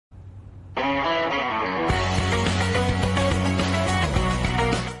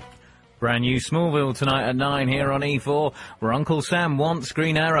Brand new Smallville tonight at 9 here on E4, where Uncle Sam wants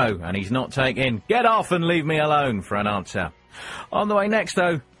Green Arrow, and he's not taking "Get off and leave me alone" for an answer. On the way next,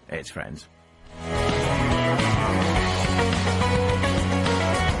 though, it's Friends.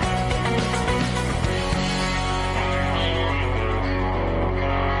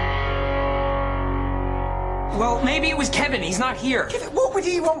 Well, maybe it was Kevin. He's not here. What would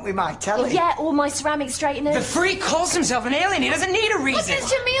he want with my telly? Yeah, all my ceramic straighteners. The freak calls himself an alien. He doesn't need a reason.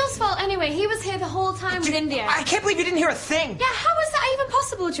 What's Jamil's fault anyway? He was here the whole time with India. I can't believe you didn't hear a thing. Yeah, how is that even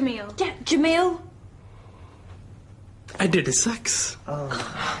possible, Jamil? Yeah, Jamil? I did the sex. What?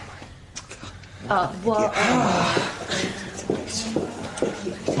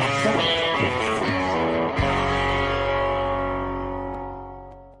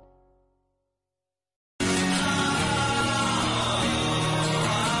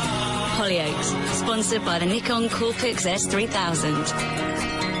 Hollyoaks, sponsored by the Nikon Coolpix S3000.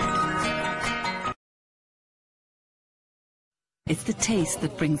 It's the taste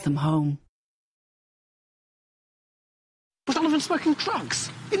that brings them home. Was Oliver smoking drugs?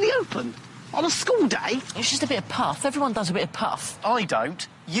 In the open? On a school day? It's just a bit of puff. Everyone does a bit of puff. I don't,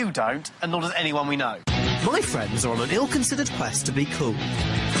 you don't, and nor does anyone we know. My friends are on an ill-considered quest to be cool.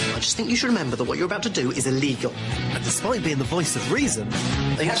 I just think you should remember that what you're about to do is illegal. And despite being the voice of reason...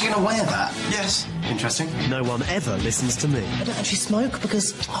 Are you actually going to wear that? Yes. Interesting. No one ever listens to me. I don't actually smoke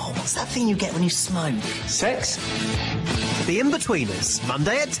because... Oh, what's that thing you get when you smoke? Sex? The In-Betweeners,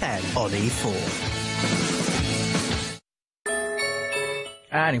 Monday at 10 on E4.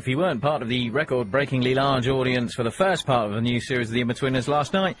 And if you weren't part of the record-breakingly large audience for the first part of the new series of The In-Betweeners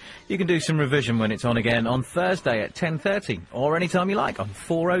last night, you can do some revision when it's on again on Thursday at 10:30, or anytime you like on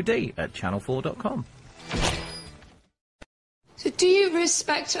 4OD at channel4.com. So do you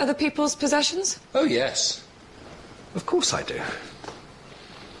respect other people's possessions? Oh, yes. Of course I do.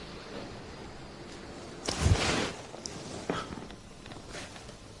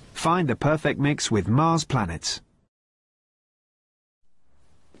 Find the perfect mix with Mars Planets.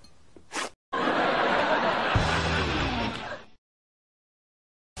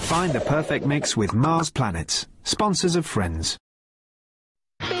 Find the perfect mix with Mars Planets, sponsors of Friends.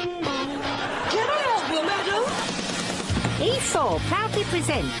 Can I help you, madam? E4 proudly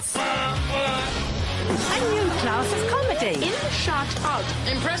presents a new class of comedy. In, shut, out.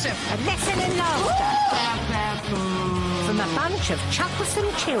 Impressive. A lesson in laughter. From a bunch of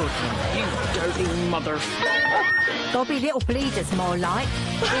chucklesome children. You dirty mother... There'll be little bleeders more like.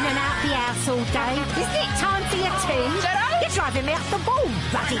 In and out the house all day. Isn't it time for your tea? You're driving me up the wall,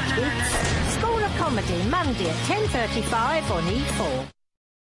 bloody kids. School of Comedy, Monday at 10:35 on E4.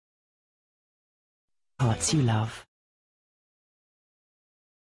 Parts you love.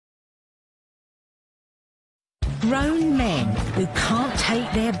 Grown men who can't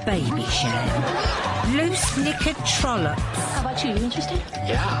take their baby shame. Loose-knickered trollops. How about you? You interested?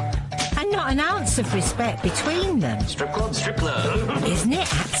 Yeah. And not an ounce of respect between them. Strip club, strip club. Isn't it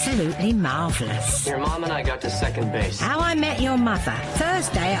absolutely marvellous? Your mom and I got to second base. How I Met Your Mother,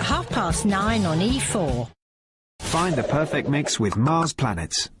 Thursday at 9:30 on E4. Find the perfect mix with Mars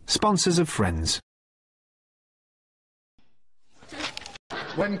Planets, sponsors of Friends.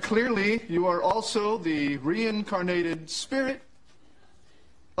 When clearly you are also the reincarnated spirit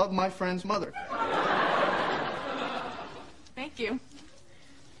of my friend's mother. Thank you.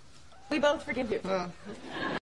 We both forgive you.